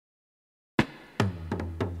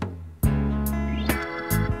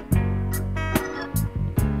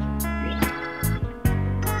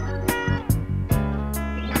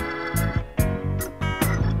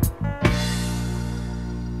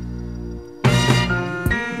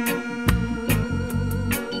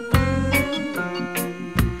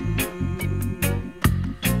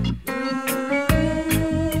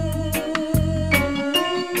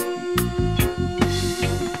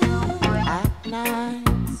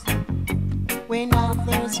when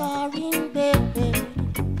others are in bed.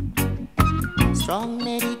 Strong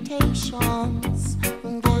meditations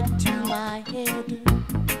get to my head.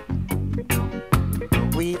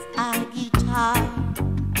 With a guitar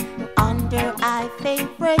under a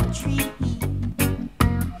favorite tree,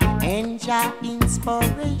 enjoy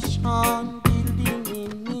inspiration building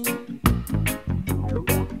in me.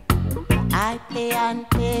 I play and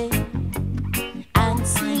play and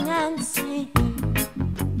sing,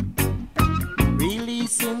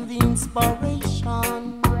 releasing the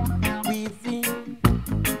inspiration within,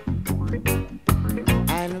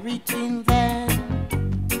 and written then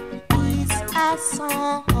is a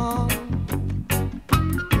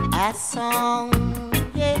song,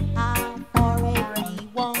 yeah, for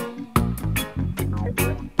everyone.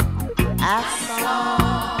 A song,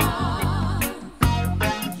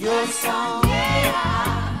 your song,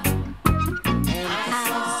 yeah, and a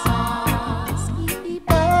song, Skippy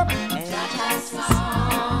Bob, and just a song,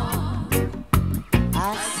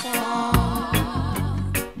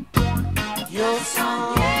 your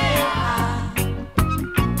song, yeah,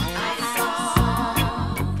 and a song,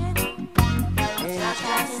 and just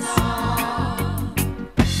a song.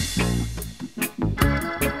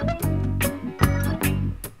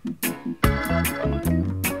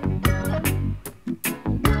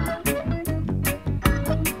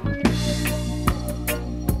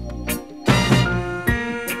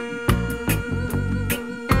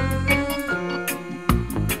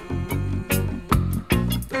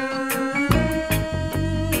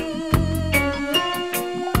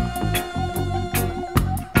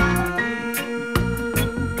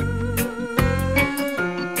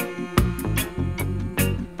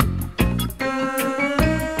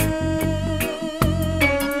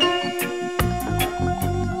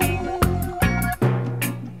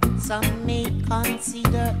 Some may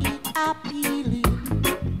consider it appealing,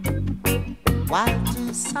 while to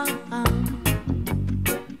some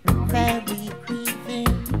very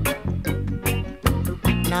grieving.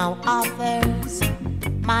 Now others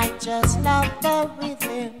might just love the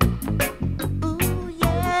rhythm, ooh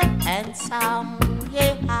yeah, and some,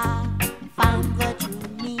 yeah, find the true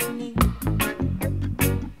meaning.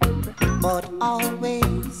 But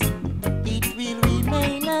always it will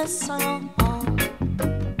remain a song.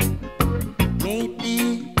 Maybe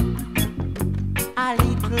a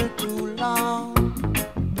little too long,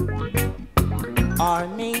 or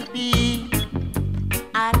maybe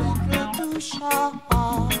a little too short,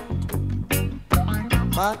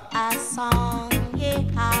 but a song,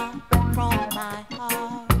 yeah, from my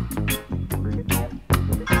heart.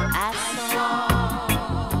 A song,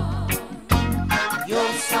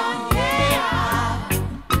 your song, yeah,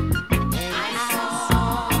 and a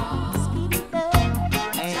song, Skippy Bob,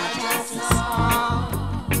 and just a song.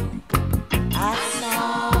 A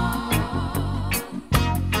song,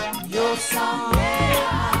 your song,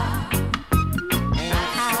 yeah, and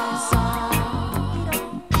a song,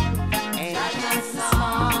 and just a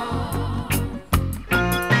song.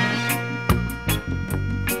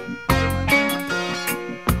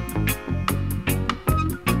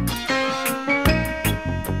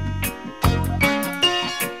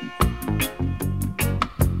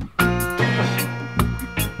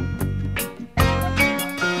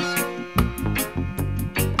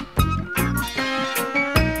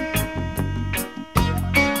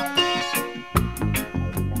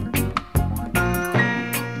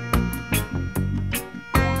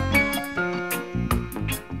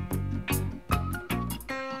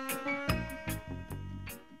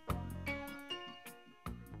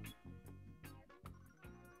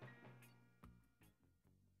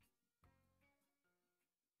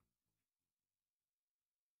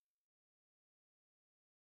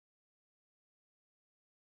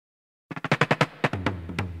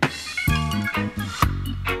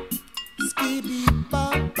 Skibby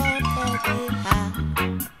bum bum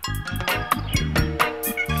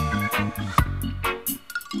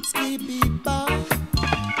Skibby bum.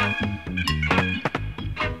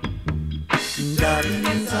 Dubbing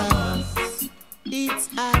is a must. It's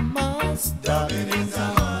a must. Dubbing is a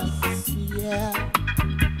must. Yeah.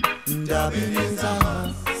 Dubbing is a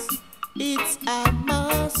must. It's a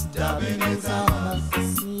must. Dubbing is a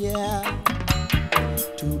must. Yeah.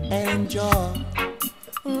 To enjoy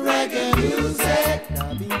reggae music,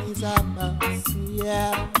 dubbing is a must,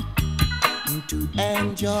 yeah. To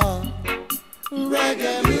enjoy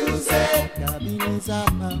reggae music, dubbing is a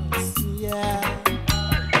must, yeah.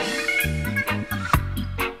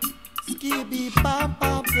 Skibby bum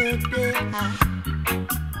bum birthday,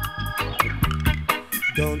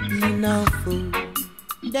 don't be no fool,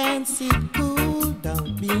 dance it cool,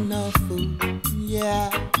 don't be no fool, yeah.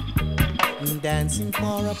 dancing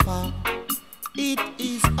for a part. It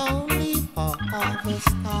is only for the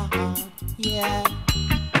start, yeah.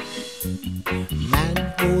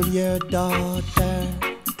 Man, hold your daughter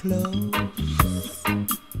close,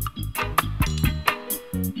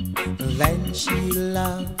 then she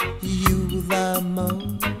love you the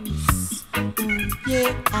most. Ooh,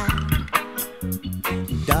 yeah.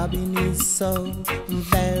 Dubbing is so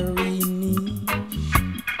very neat.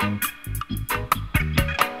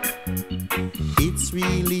 It's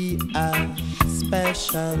really a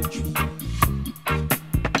special treat.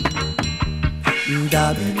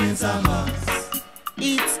 Dubbing is a must.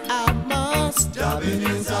 It's a must. Dubbing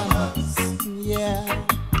is a must. Yeah.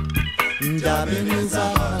 Dubbing is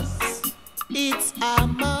a must. It's a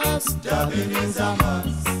must. Dubbing is a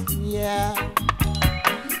must. Yeah.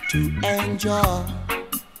 To enjoy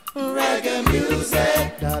reggae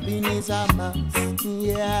music, dubbing is a must.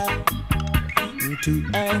 Yeah. To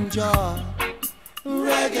enjoy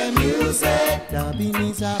reggae music, dubbing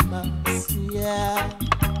is a must. Yeah.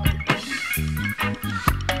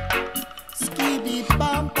 Skiddy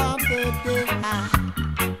bum bum baby ah.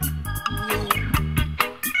 Yeah.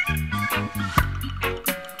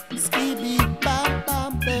 Skiddy bum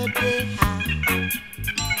bum baby ah.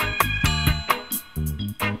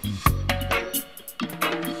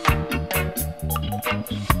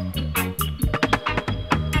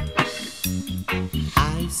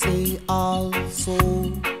 I say also,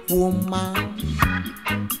 woman,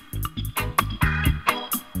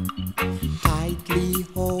 tightly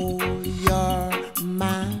hold your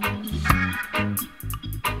man.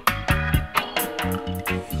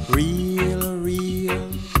 Real,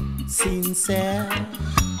 real, sincere.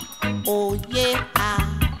 Oh yeah.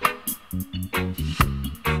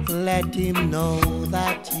 Let him know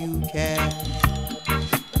that you care.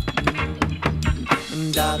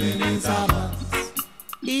 Dubbing is a must.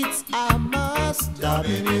 It's a must.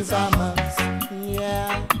 Dubbing is a must.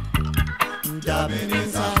 Yeah. Dubbing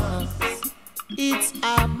is a must. It's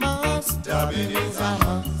a must. Dubbing is a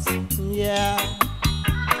must. Yeah.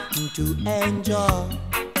 To enjoy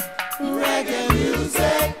reggae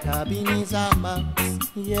music, dubbing is a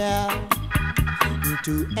must. Yeah.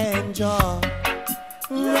 To enjoy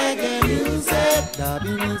reggae music,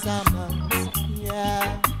 dubbing is a must.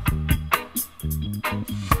 Yeah.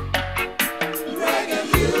 Reggae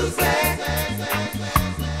music.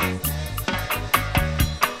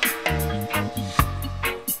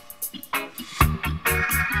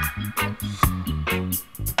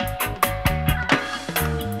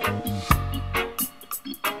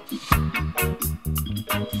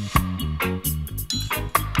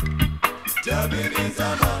 Dubbing is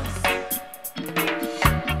a must.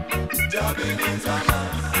 Dubbing is a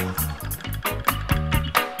must.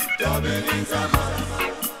 Dubbing is a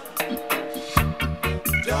must.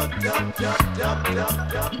 Dub, dub, dub, dub, dub,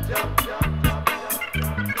 dub, dub, dub, dub.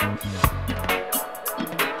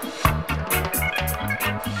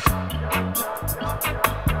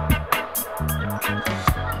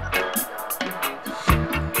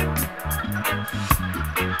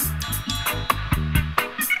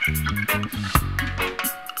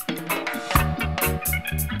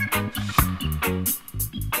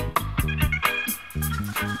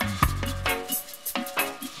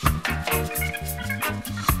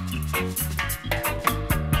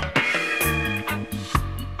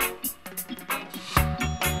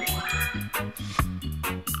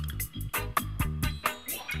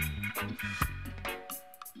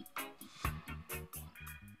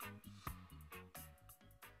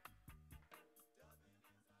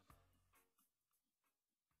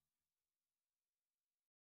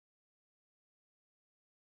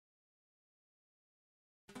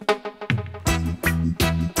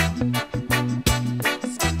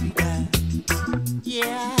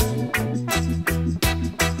 Yeah.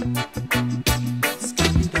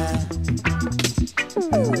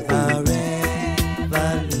 A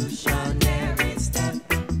revolutionary step.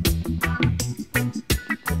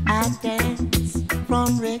 I dance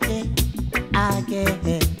from reggae, I get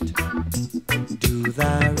to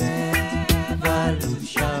the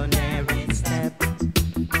revolutionary step.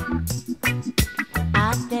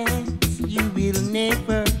 I dance, you will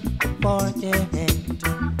never forget.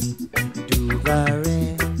 Do the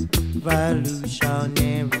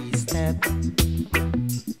revolutionary step.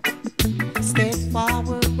 Step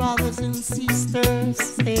forward, brothers and sisters,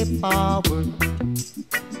 step forward.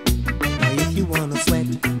 Now if you wanna sweat,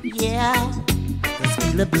 yeah, let's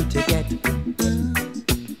feel a beat to get.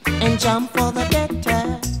 And jump for the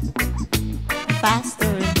better, faster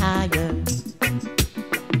and higher.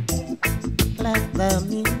 Let the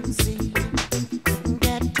music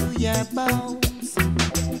get to your bones.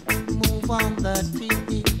 Move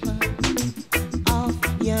tip of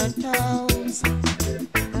your toes,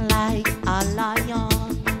 like a lion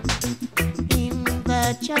in the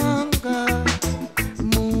jungle.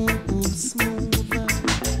 Move smooth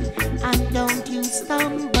and don't you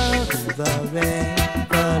stumble. The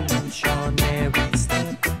revolutionary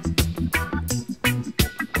step.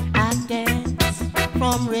 I dance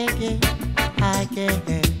from reggae, I get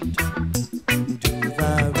do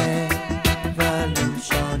the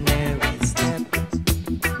revolutionary step.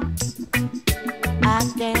 I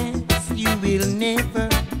dance, you will never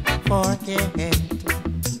forget.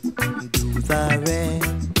 Do the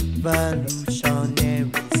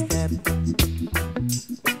revolutionary step.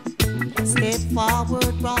 Step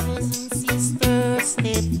forward, brothers and sisters,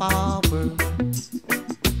 step forward.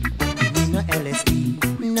 You know LSD,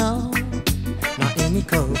 no, not any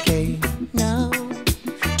cocaine, no.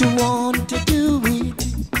 To want to do it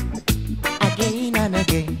again and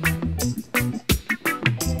again.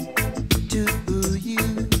 To you,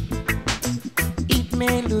 it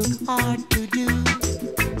may look hard to do,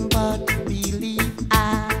 but believe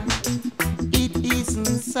I, it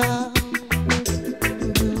isn't so.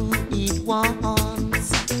 Do it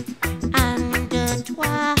once and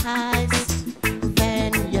twice,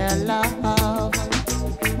 then your love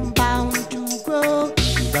bound to grow.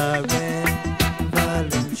 The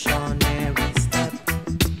revolutionary step.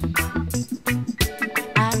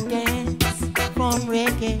 I dance from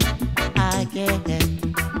reggae, I get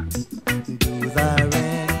do the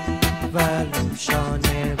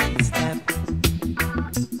revolutionary step.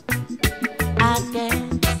 I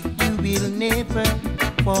dance, you will never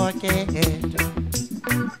forget.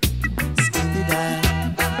 Scooby-Da,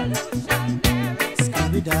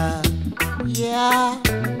 Scooby-Da, yeah,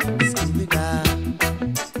 Scooby-Da,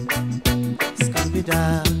 Scooby-Da.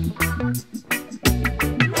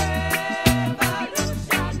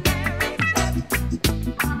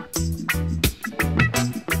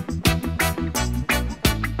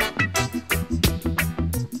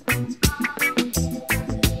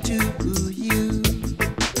 To you,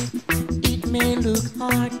 it may look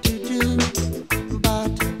hard to do, but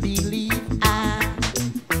believe I,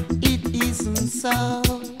 it isn't so.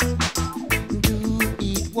 Do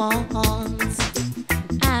it once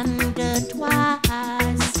and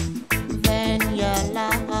twice, then your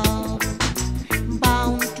love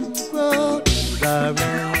bound to grow. The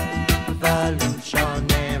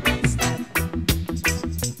revolutionary step.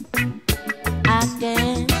 I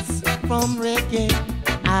dance from reggae,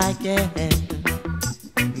 I get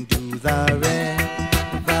do the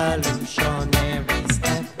revolutionary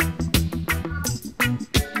step.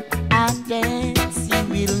 I dance, you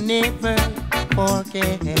will never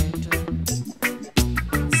forget.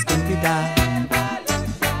 Scooby-Da,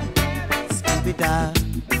 Scooby-Da,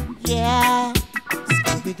 yeah,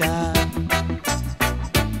 Scooby-Da,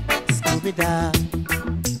 Scooby-Da.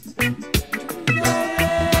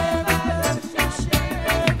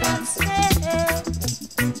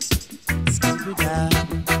 Scooby-Da,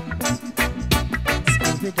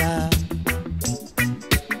 Scooby-Da.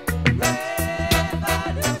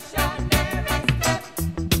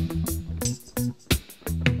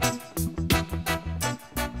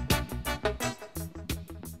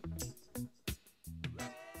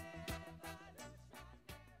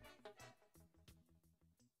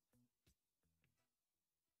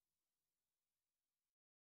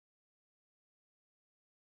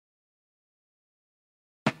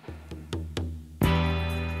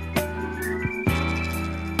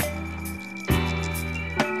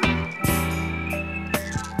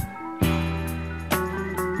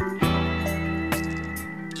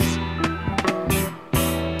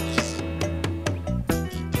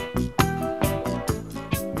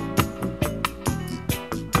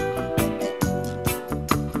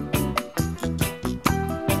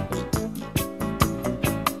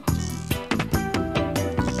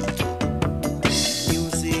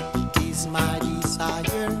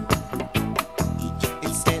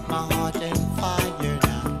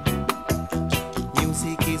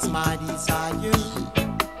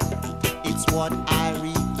 What I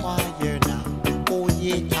require now, oh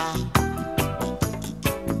yeah,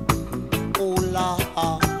 oh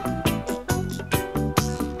Lord.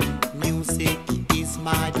 Music is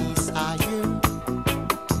my desire,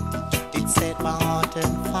 it set my heart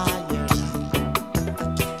on fire now.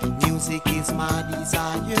 Music is my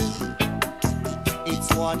desire, it's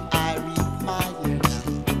what I require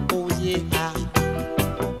now, oh yeah,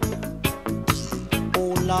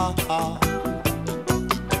 oh Lord.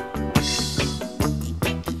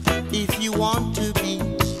 If you want to be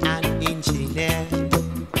an engineer,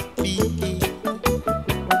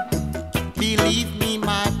 believe me,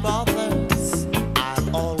 my brothers,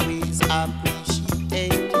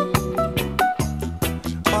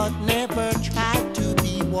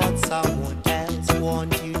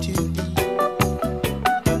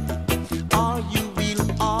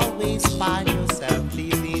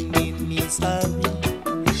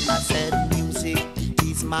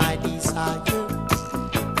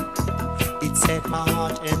 my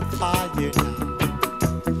heart on fire now.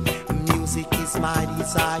 Music is my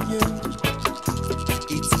desire.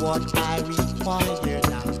 It's what I require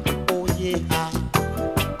now. Oh yeah.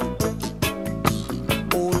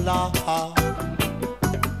 Oh Lord.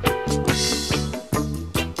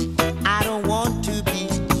 I don't want to be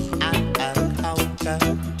an accountant.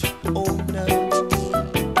 Oh no.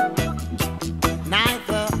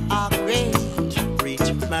 Neither a great rich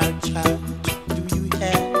merchant. Do you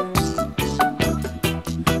hear?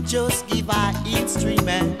 Just give our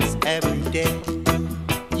instruments every day.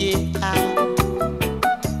 Yeah.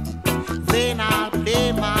 Then I'll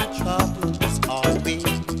play my troubles always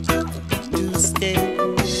to stay.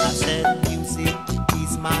 I said music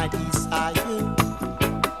is my desire.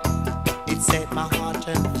 It set my heart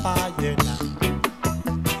on fire now.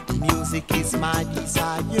 Music is my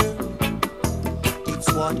desire.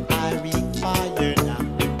 It's what I require now.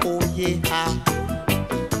 Oh yeah.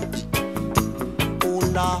 Oh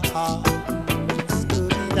Lord.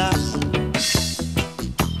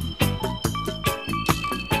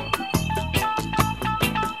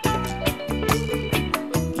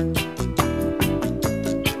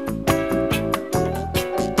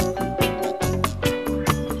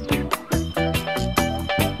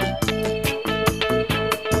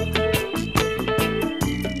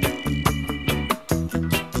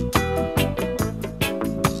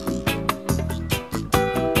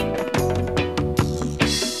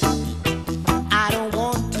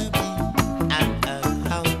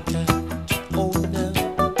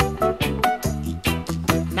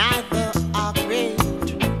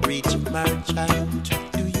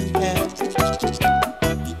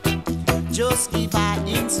 Just give our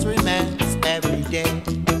instruments every day.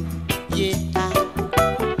 Yeah.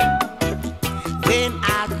 Then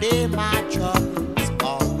I'll play my troubles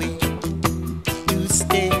always to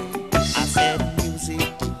stay. I said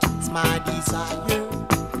music is my desire.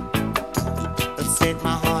 It set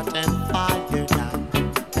my heart on fire now.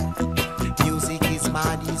 Music is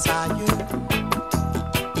my desire.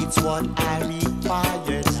 It's what I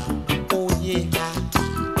require now. Oh yeah.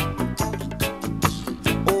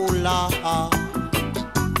 Lord.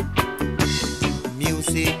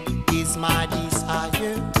 Music is my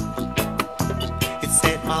desire. It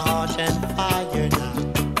set my heart on fire now.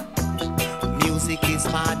 Music is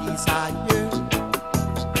my desire.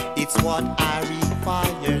 It's what I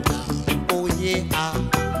require now. Oh yeah.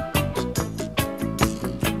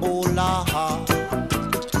 Oh Lord.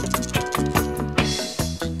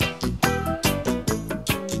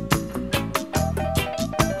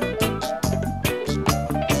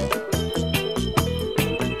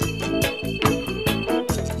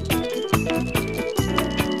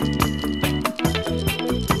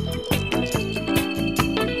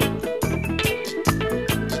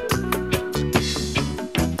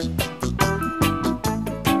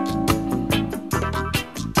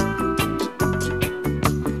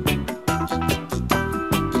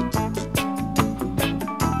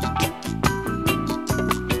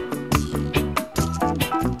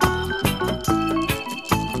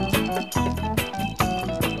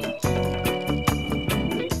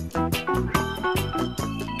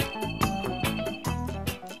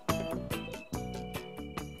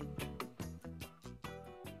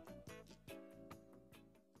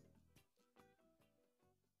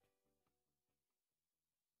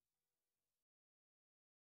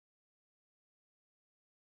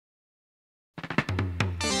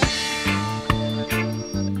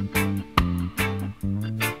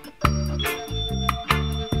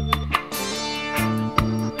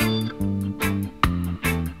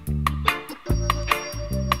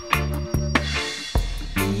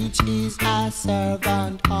 Is a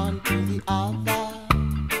servant unto the other.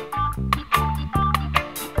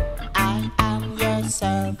 I am your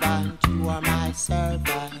servant, you are my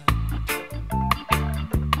servant.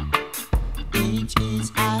 Each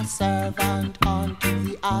is a servant unto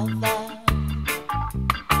the other.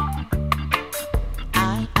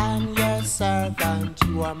 I am your servant,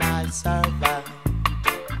 you are my servant.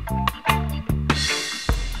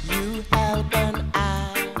 You help and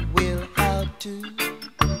I will help too.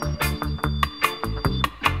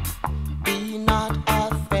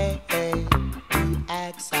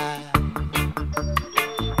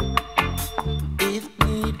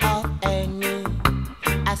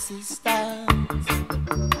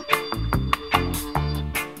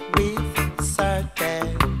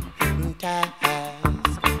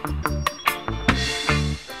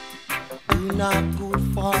 Not good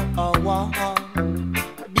for a woman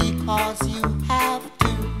because you have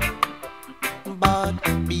to, but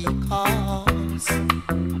because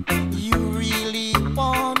you really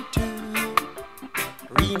want to.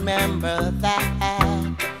 Remember that.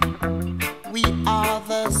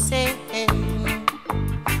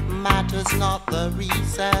 the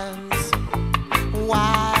reasons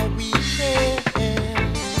why we came.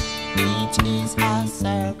 Each is a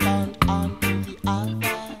servant unto the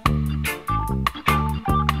other.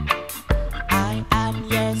 I am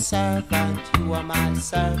your servant, you are my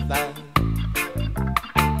servant.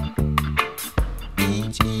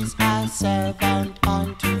 Each is a servant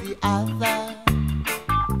unto the other.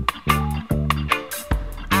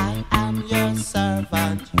 I am your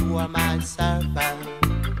servant, you are my servant.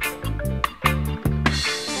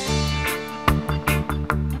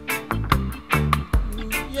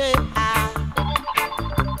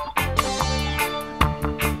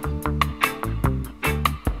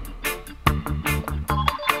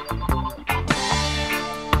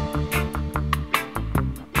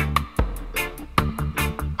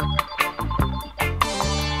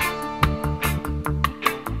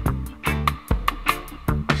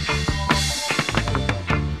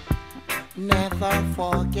 Never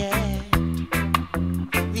forget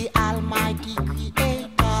the Almighty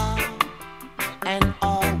Creator and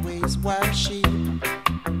always worship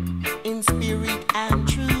in spirit and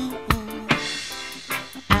truth,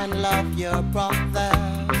 and love your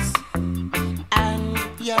brothers and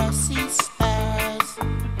your sisters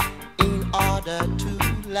in order to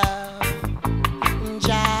love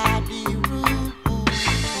Jadi Ru.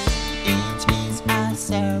 Each is a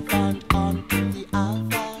servant unto the other.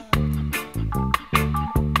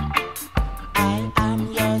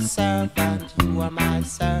 Servant, you are my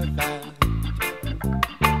servant.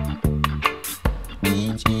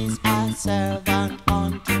 Each is a servant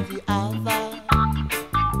unto the other.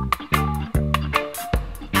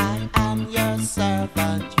 I am your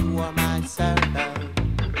servant, you are my servant.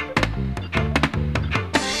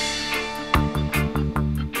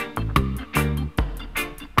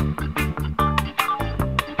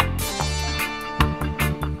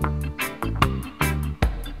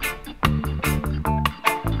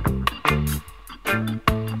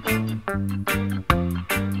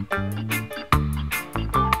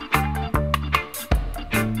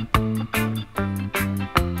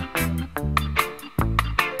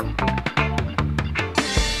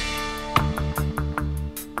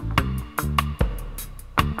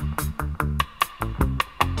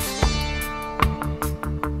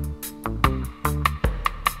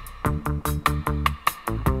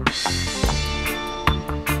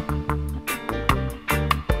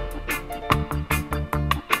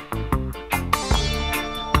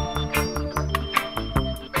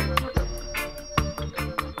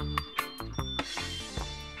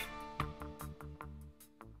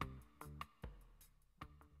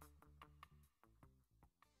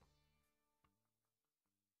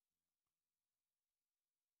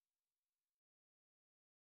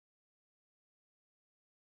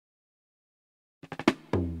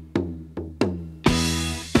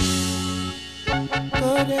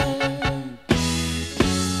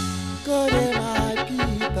 Good day, my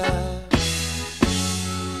people.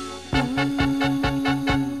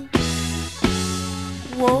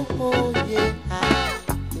 Whoa, oh, yeah.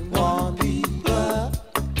 One people,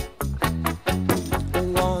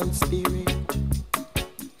 one spirit.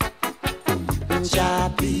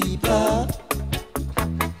 Jah people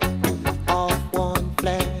of one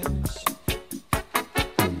flesh.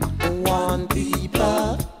 One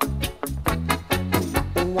people,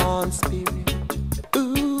 one spirit.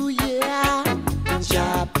 Ooh yeah,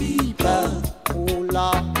 Jah people, oh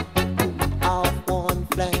Lord, of one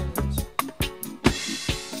flesh.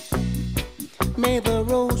 May the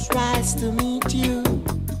rose rise to meet you,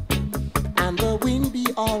 and the wind be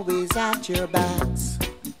always at your backs.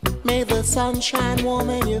 May the sunshine warm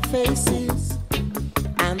in your faces,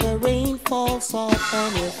 and the rain fall soft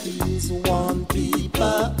on your fields. One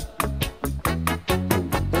people,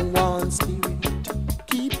 one spirit.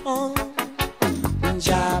 Keep on,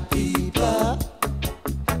 Jah people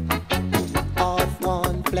of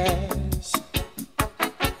one flesh.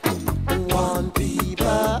 One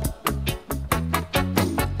people,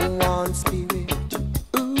 one spirit.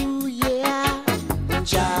 Ooh yeah,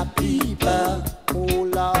 Jah people, oh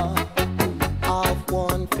Lord, of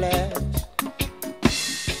one flesh.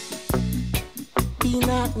 Be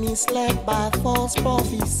not misled by false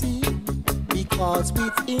prophecy, because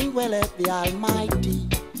within dwelleth the Almighty.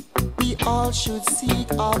 We all should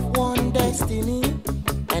seek of one destiny,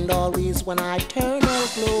 and always one eternal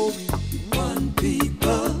glory. One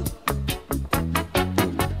people,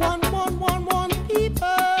 one people,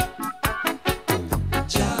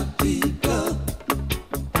 Jah people,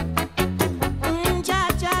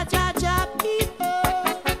 Jah people,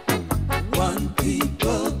 one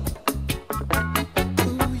people.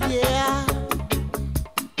 Ooh yeah,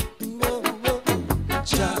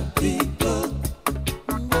 Jah people.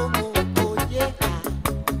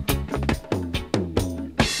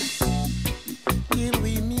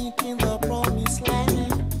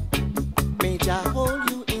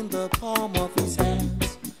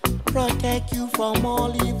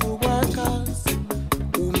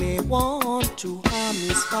 want to harm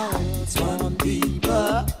his faults. One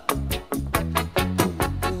people,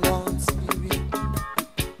 one spirit.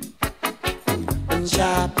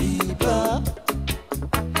 Jah people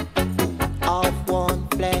of one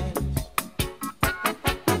flesh.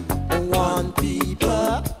 One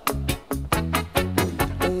people,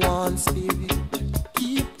 one spirit.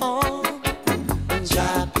 Keep on.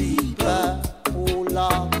 Jah people, oh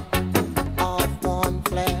Lord, of one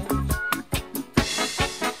flesh.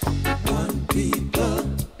 One people,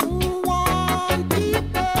 one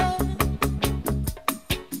people.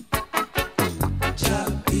 Jah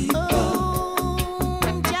people, oh,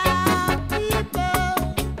 Jah people.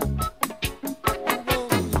 Oh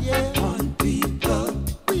yeah, one people.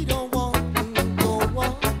 We don't want no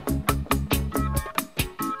one.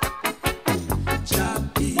 Jah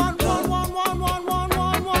people. One people.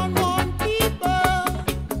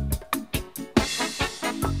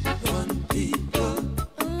 One people.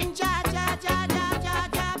 Jah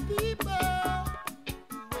people.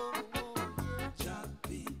 Jah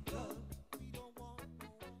people. We don't want no one.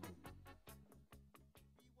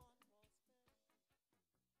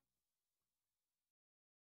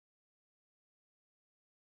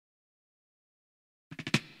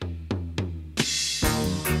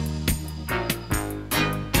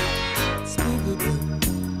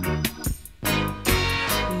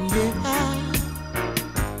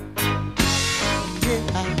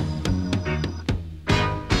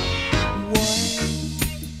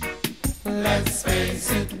 Let's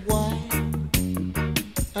face it, why?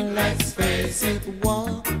 Let's face it,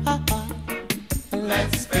 why?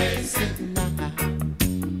 Let's face it now.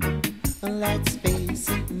 Let's face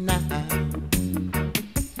it now.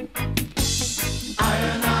 I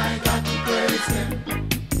and I got to praise him.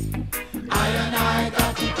 I and I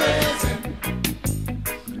got to praise him.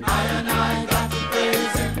 I and I got to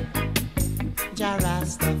praise him. Jah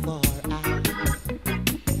Rastafari.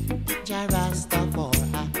 Jah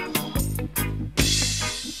Rastafari.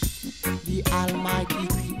 The Almighty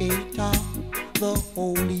Creator, the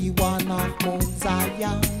Holy One of Mount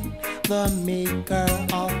Zion, the Maker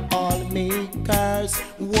of all makers.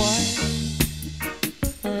 Why?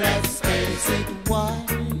 Let's face it, why?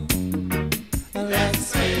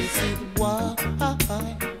 Let's face it, why?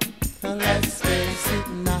 Let's face it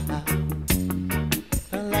now.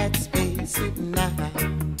 Let's face it now.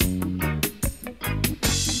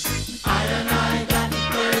 I and I got to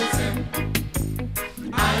praise him.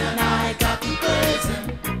 I and I got to praise him.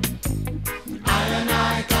 I and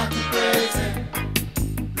I got to praise him.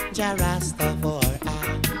 Jah Rastafari.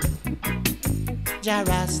 Jah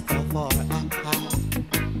Rastafari.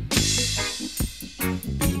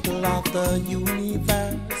 People of the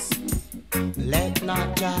universe, let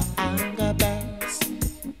not your anger burst.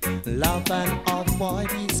 Love and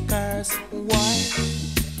avoid his curse. Why?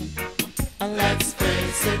 Let's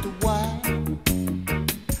face it, why?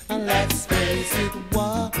 Let's face it,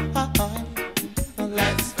 why?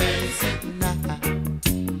 Let's face it now.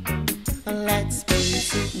 Let's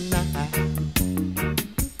face it now.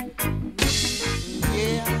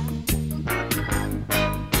 Yeah.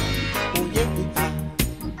 Oh yeah.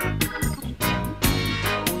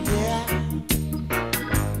 Oh yeah.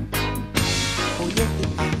 Oh yeah.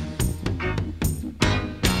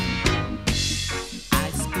 I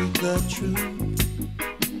speak the truth,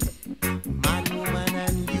 man, woman,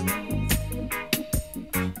 and you.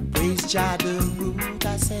 Praise Jah the root. I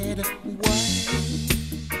said, why?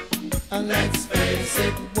 Let's face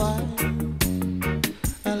it, why?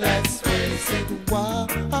 Let's face it, why?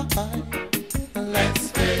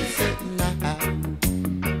 Let's face it now.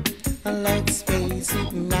 Let's face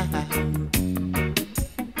it now.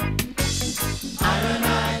 I and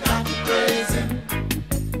I got to praise him.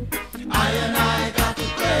 I and I got to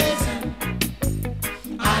praise him.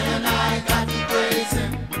 I and I got to praise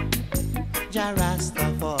him. Jah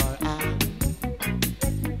Rastafari.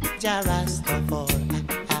 Jah Rastafari.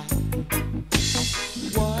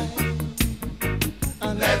 Why?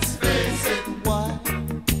 Let's face it, why?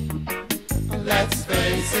 Let's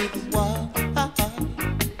face it, why?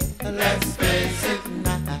 Let's face it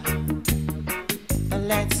now.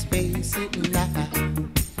 Let's face it now.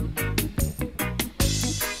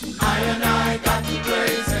 I and I got to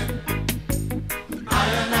praise him. I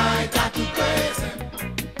and I got to praise him.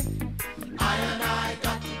 I and I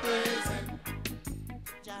got to praise him.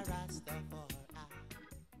 Jah Rastafari.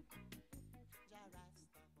 Jah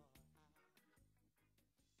Rastafari.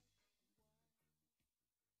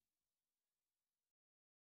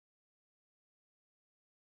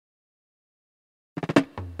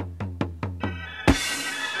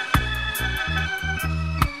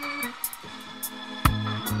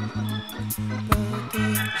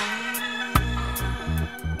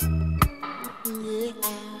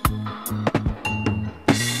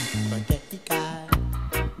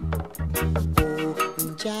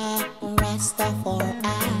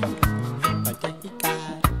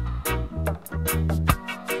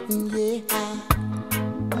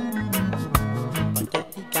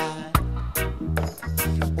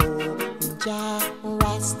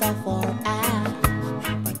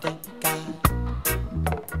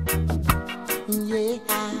 yeah.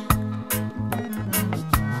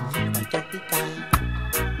 Pathetica,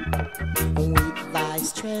 with thy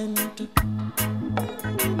strength.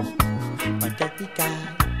 Pathetica,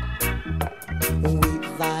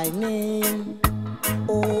 with thy name,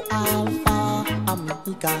 O Alpha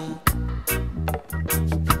Omega.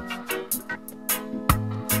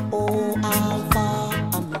 O Alpha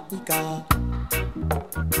Omega.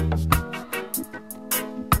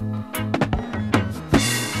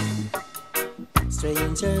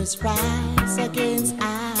 Strangers rise against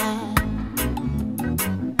I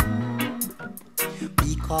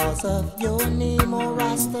because of your name, O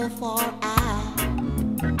Rastafari.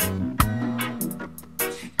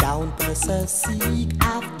 Down persons seek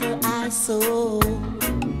after I soul,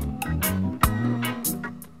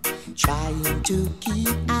 trying to keep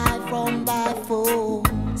I from thy foe.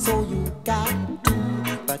 So you got to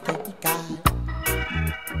protect God.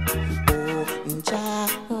 Oh, Jah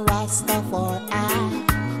Rastafari,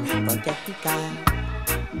 protect God.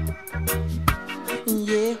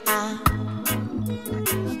 Yeah,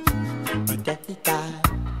 protect God.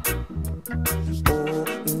 Oh,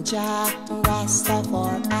 Jah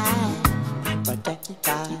Rastafari, protect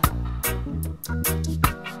God.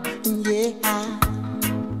 Yeah,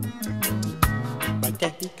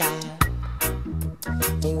 protect God.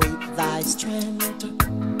 With thy strength,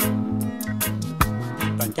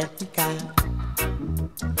 protect God.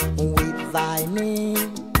 With thy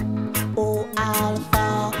name, O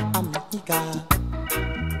Alpha Omega.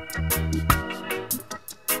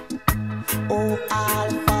 O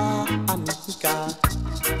Alpha Omega.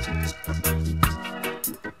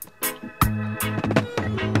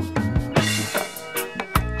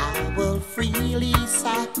 I will freely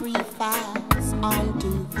sacrifice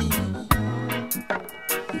unto thee,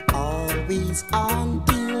 always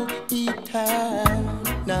until eternity.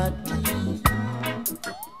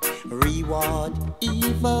 Reward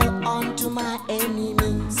evil unto my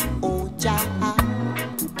enemies, O Jah,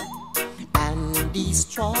 and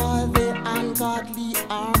destroy their ungodly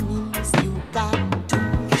armies. You got to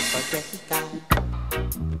protect God.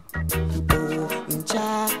 Oh,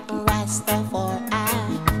 Jah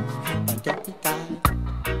Rastafari, protect God.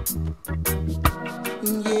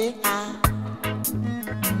 Yeah.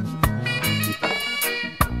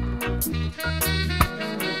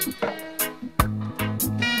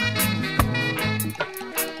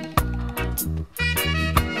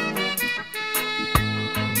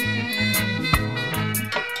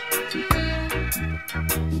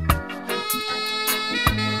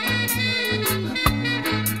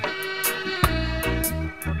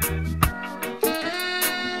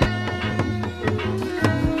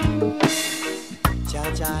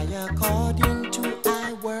 According to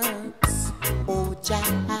thy works, O Jah,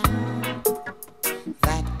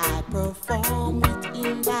 that I perform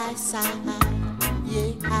within thy sight,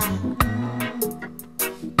 yeah.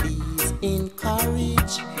 Please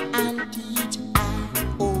encourage and teach I,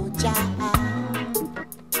 O Jah,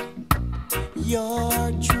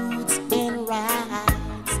 your truths and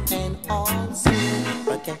rights, and also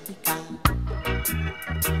protect God.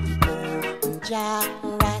 Oh, Jah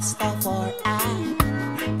Rastafari,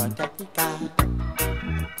 protect God.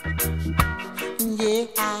 Yeah,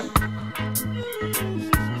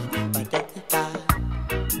 protect God.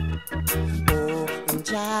 Oh,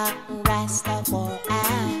 Jah Rastafari,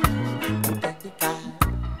 protect God.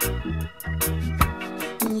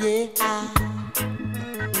 Yeah,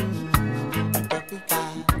 protect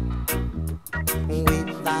God.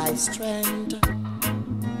 With thy strength,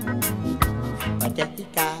 protect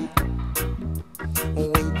God.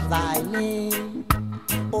 With thy name,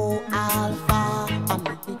 O Alpha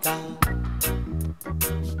Omega.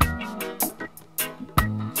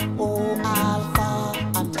 O Alpha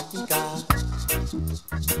Omega.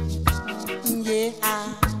 Yeah,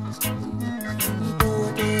 do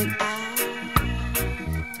it I.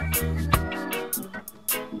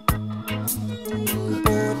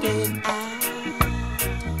 Do it I.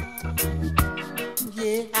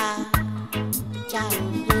 Yeah,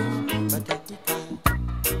 child, protect God.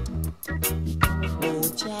 Oh,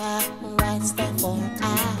 Jah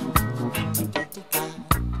Rastafari, protect God.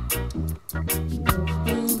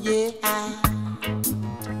 Yeah,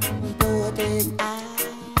 do it I.